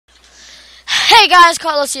Hey guys,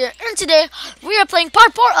 Carlos here, and today we are playing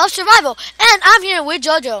part 4 of Survival, and I'm here with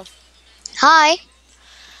JoJo. Hi.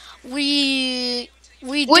 We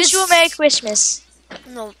Wish you a Merry Christmas.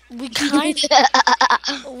 no, we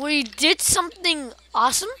did something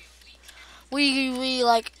awesome. We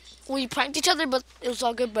pranked each other, but it was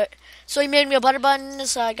all good. But so he made me a butter button,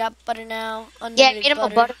 so I got butter now, Yeah, I unlimited made him a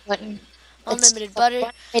butter, butter button. unlimited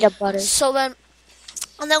butter. Made of butter. So then,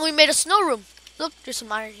 and then we made a snow room. Look, there's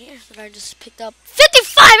some iron here that I just picked up.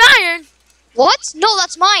 55 iron. What? No,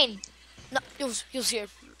 that's mine. No, it was here.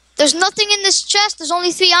 There's nothing in this chest. There's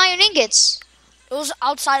only 3 iron ingots. It was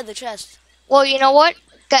outside of the chest. Well, you know what?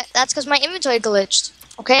 That's because my inventory glitched.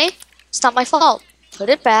 Okay? It's not my fault. Put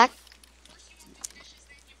it back.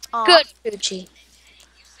 Aw. Good, Gucci.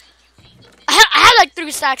 I had like 3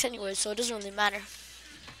 stacks anyway, so it doesn't really matter.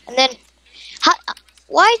 And then,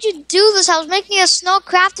 why'd you do this? I was making a snow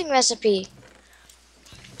crafting recipe.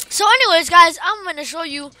 So anyways, guys, I'm going to show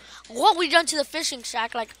you what we done to the fishing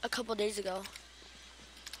shack like a couple days ago.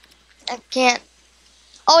 I can't.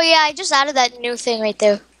 Oh, yeah, I just added that new thing right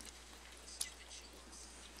there.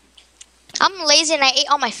 I'm lazy and I ate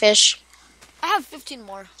all my fish. I have 15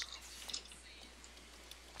 more.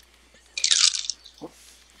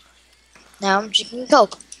 Now I'm drinking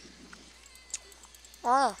Coke.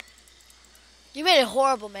 Oh. You made it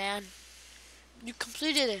horrible, man. You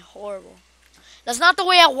completed it horrible. That's not the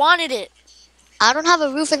way I wanted it. I don't have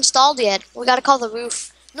a roof installed yet. We gotta call the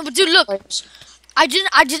roof. No, but dude, look. I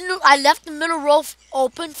left the middle row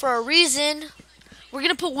open for a reason. We're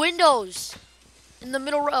going to put windows in the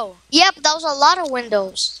middle row. Yeah, but that was a lot of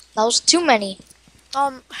windows. That was too many.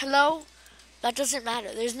 Hello? That doesn't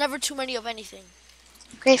matter. There's never too many of anything.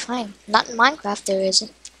 Okay, fine. Not in Minecraft, there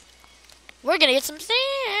isn't. We're going to get some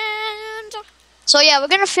sand. So yeah, we're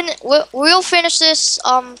gonna finish. We'll finish this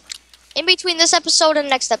in between this episode and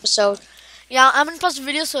next episode. Yeah, I'm going to pause the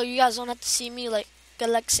video so you guys don't have to see me like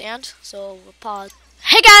collect sand. So we'll pause.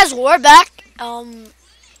 Hey guys, we're back.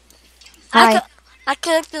 Hi. I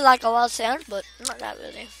collected like a lot of sand, but not that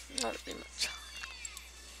really. Not really much.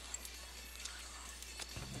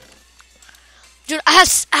 Dude, I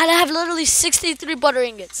have literally 63 butter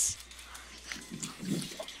ingots.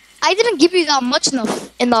 I didn't give you that much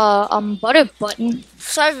in the butter button.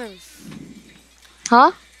 7.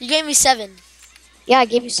 Huh? You gave me 7. Yeah, I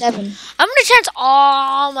gave you 7. I'm gonna chance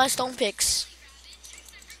all my stone picks.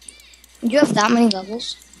 You have that many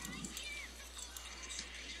levels?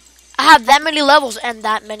 I have that many levels and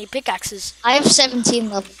that many pickaxes. I have 17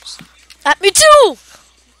 levels. Me too.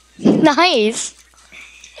 Nice.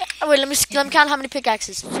 Wait, let me count how many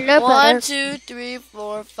pickaxes. Flip 1, it. 2, 3,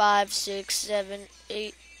 4, 5, 6, 7,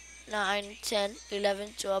 8, 9, 10,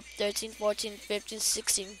 11, 12, 13, 14, 15,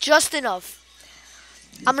 16. Just enough.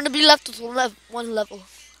 I'm gonna be left with one level.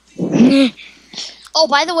 Oh,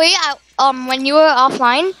 by the way, when you were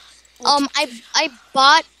offline, I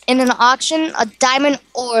bought in an auction a diamond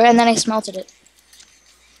ore and then I smelted it.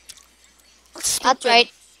 That's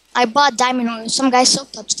right. I bought diamond ore. Some guy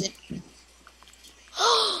silk touched it.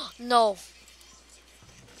 No.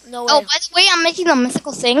 No way. Oh, by the way, I'm making a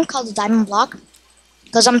mythical thing called the diamond block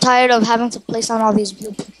because I'm tired of having to place down all these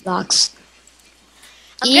blue blocks.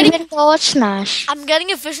 Even though it's Smash. I'm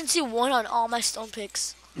getting efficiency 1 on all my stone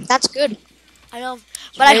picks. That's good. I know,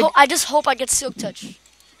 but I just hope I get silk touch.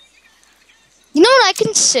 You know what I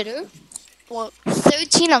consider? What?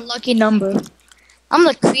 13 a lucky number. I'm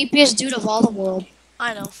the creepiest dude of all the world.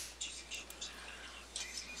 I know.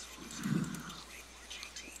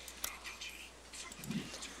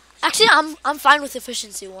 Actually, I'm fine with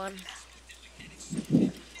efficiency 1.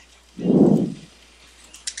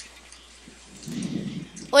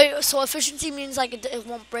 Wait, so efficiency means like it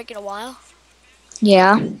won't break in a while?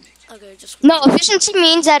 Yeah. Okay, just No, efficiency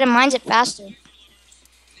means that it mines it faster.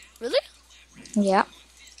 really? Yeah.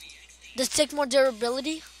 Does it take more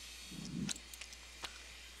durability?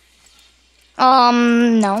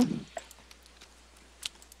 No.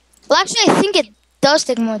 Well, actually, I think it does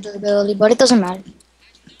take more durability, but it doesn't matter.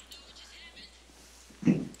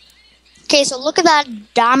 Okay, so look at that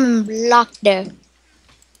diamond block there.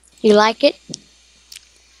 You like it?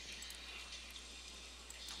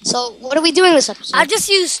 So, what are we doing this episode? I just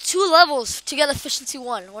used 2 levels to get efficiency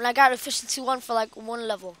 1 when I got efficiency 1 for like 1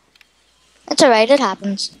 level. That's alright, it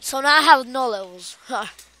happens. So now I have no levels.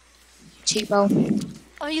 Cheapo.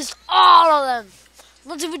 I used all of them.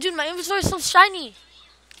 What's it doing? My inventory is so shiny.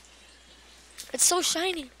 It's so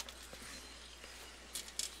shiny.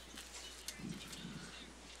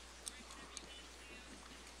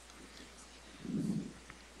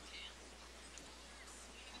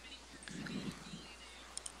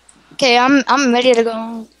 Okay, I'm ready to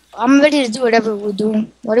go. I'm ready to do whatever we're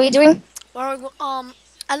doing. What are we doing? I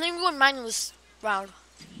think we're going mining this round.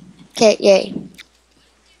 Okay, yay.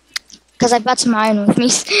 Because I brought some iron with me.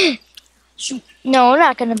 Shoot. No, we're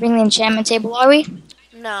not going to bring the enchantment table, are we?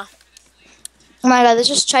 No. Oh my god, there's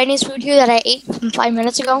just Chinese food here that I ate from 5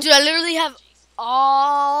 minutes ago. Dude, I literally have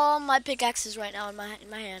all my pickaxes right now in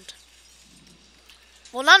my hand.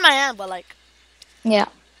 Well, not in my hand, but like Yeah.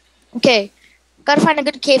 Okay. Gotta find a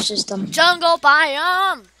good cave system. jungle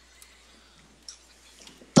biome.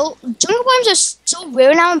 Though jungle biomes are so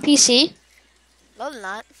rare now in PC. No, they're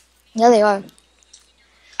not. Yeah, they are.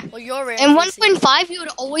 Well, you're rare. In 1.5, you would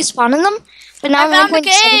always spawn in them, but now I in found the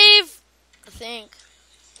 1.7, cave. I think.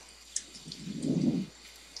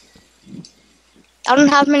 I don't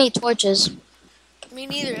have many torches. Me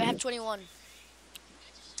neither. I have 21.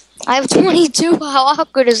 I have 22. How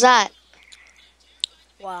awkward is that?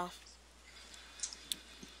 Wow.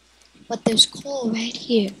 But there's coal right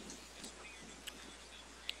here.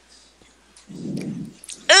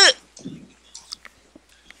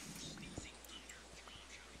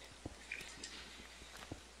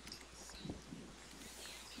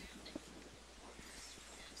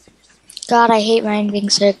 God, I hate Ryan being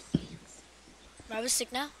sick. I was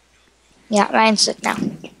sick now. Yeah, Ryan's sick now.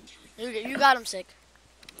 You got him sick.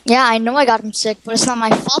 Yeah, I know I got him sick, but it's not my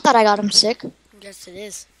fault that I got him sick. Yes, it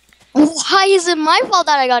is. Why is it my fault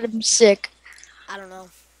that I got him sick? I don't know.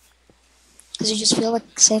 Because you just feel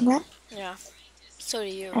like saying that? Yeah. So do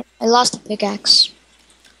you. I lost a pickaxe.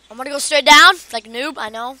 I'm gonna go straight down, like a noob. I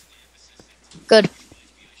know. Good.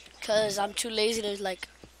 Cause I'm too lazy to like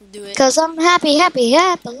do it. Because I'm happy, happy,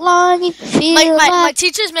 happy, longing, feel My like...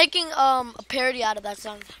 teacher's making a parody out of that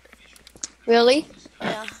song. Really?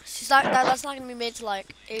 Yeah. She's not. That's not gonna be made to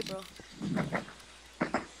like April.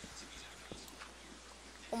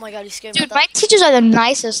 Oh my god, you scared me. Dude, my teachers are the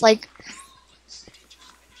nicest. Like,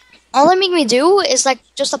 all they make me do is like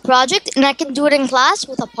just a project, and I can do it in class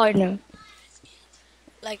with a partner.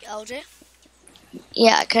 Like LJ.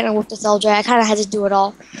 Yeah, I kind of worked with LJ. I kind of had to do it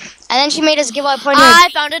all. And then she made us give our partner... I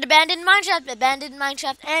found an abandoned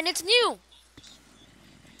mineshaft, and it's new.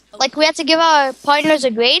 Like, we had to give our partners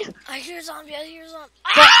a grade. I hear a zombie. I hear a zombie.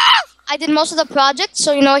 But I did most of the project,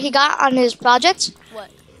 so you know what he got on his project?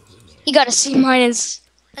 What? He got a C minus.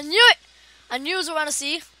 I knew it. I knew it was around a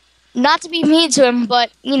C. Not to be mean to him,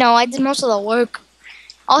 but, you know, I did most of the work.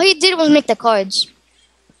 All he did was make the cards.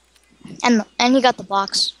 And he got the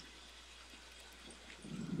box.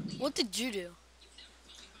 What did you do?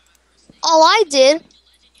 All I did,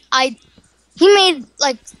 he made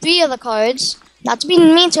like 3 of the cards. Not to be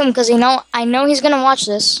mean to him, because I know he's gonna watch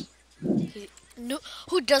this. No,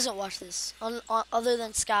 who doesn't watch this? Other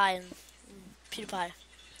than Sky and PewDiePie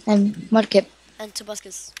And Mudkip. and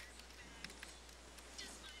Tobuscus.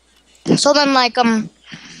 So then, like,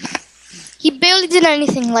 he barely did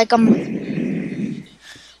anything. Like,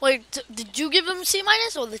 Wait, did you give him C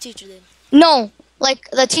minus or the teacher did? no, like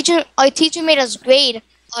our teacher made us grade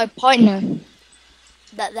our partner.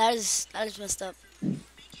 That is messed up.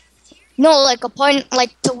 No, like a partner,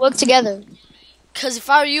 like to work together. Cause if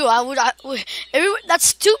I were you, I would. That's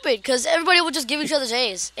stupid. Cause everybody would just give each other's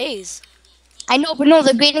A's. A's. I know, but no,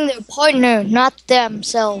 they're grading their partner, not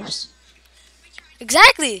themselves.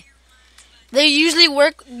 Exactly. They usually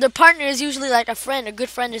work. The partner is usually like a friend, a good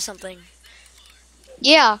friend or something.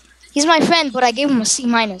 Yeah, he's my friend, but I gave him a C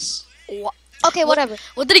minus. Okay, whatever.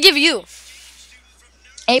 What did he give you?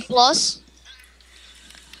 A plus.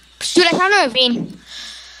 Dude, I found a ravine.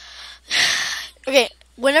 Okay,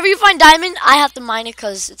 whenever you find diamond, I have to mine it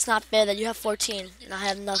because it's not fair that you have 14 and I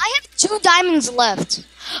have nothing. I have 2 diamonds left.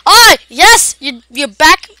 Oh, yes! You're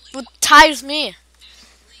back with tie with me.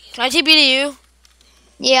 Can I TP to you?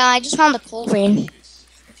 Yeah, I just found the coal vein.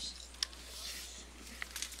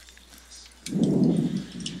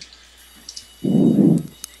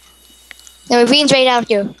 The ravine's right out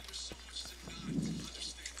here.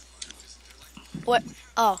 What?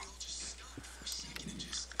 Oh.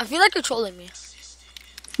 I feel like you're trolling me.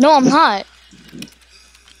 No, I'm not.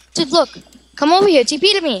 Dude, look. Come over here.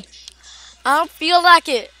 TP to me. I don't feel like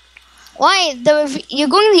it. Why? You're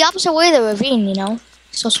going the opposite way of the ravine, you know?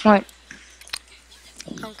 So smart.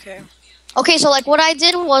 I don't care. Okay, so, like, what I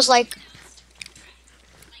did was, like...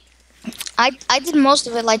 I did most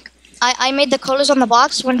of it. Like, I made the colors on the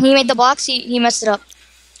box. When he made the box, he messed it up.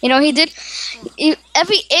 You know what he did?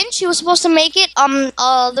 Every inch, he was supposed to make it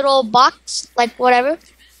a little box, like, whatever.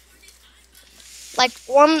 Like,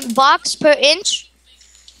 1 box per inch.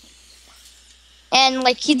 And,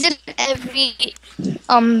 like, he did it every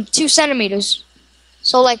 2 centimeters.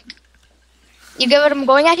 So, like, you get what I'm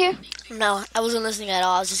going at here? No, I wasn't listening at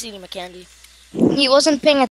all. I was just eating my candy. He wasn't paying